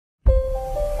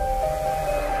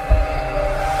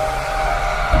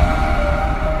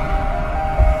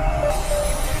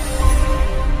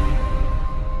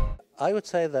I would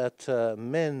say that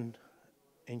men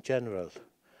in general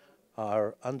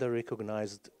are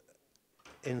under-recognized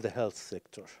in the health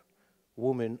sector.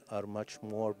 Women are much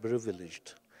more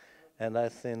privileged, and I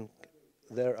think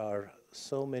there are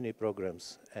so many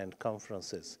programs and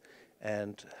conferences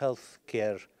and health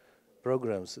care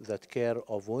programs that care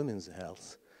of women's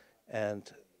health,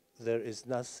 and there is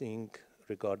nothing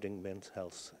regarding men's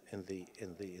health in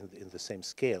the same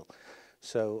scale.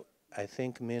 So I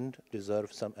think men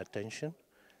deserve some attention,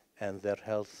 and their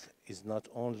health is not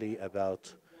only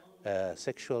about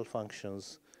sexual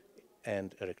functions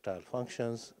and erectile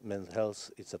functions. Men's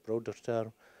health is a broader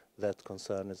term that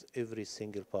concerns every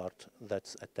single part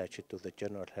that's attached to the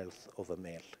general health of a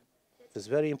male. It's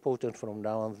very important from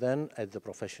now and then at the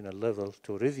professional level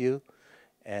to review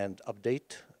and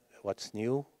update what's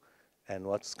new and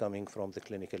what's coming from the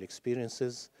clinical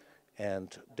experiences,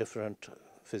 and different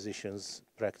physicians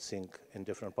practicing in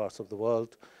different parts of the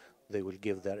world. They will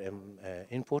give their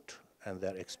input and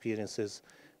their experiences,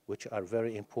 which are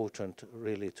very important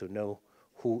really to know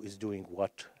who is doing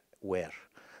what where.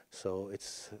 So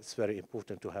it's very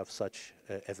important to have such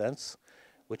events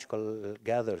which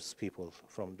gathers people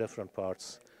from different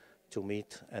parts to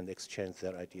meet and exchange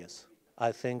their ideas.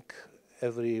 I think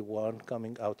everyone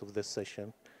coming out of this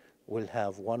session will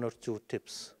have one or two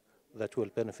tips that will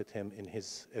benefit him in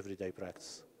his everyday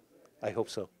practice. I hope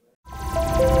so.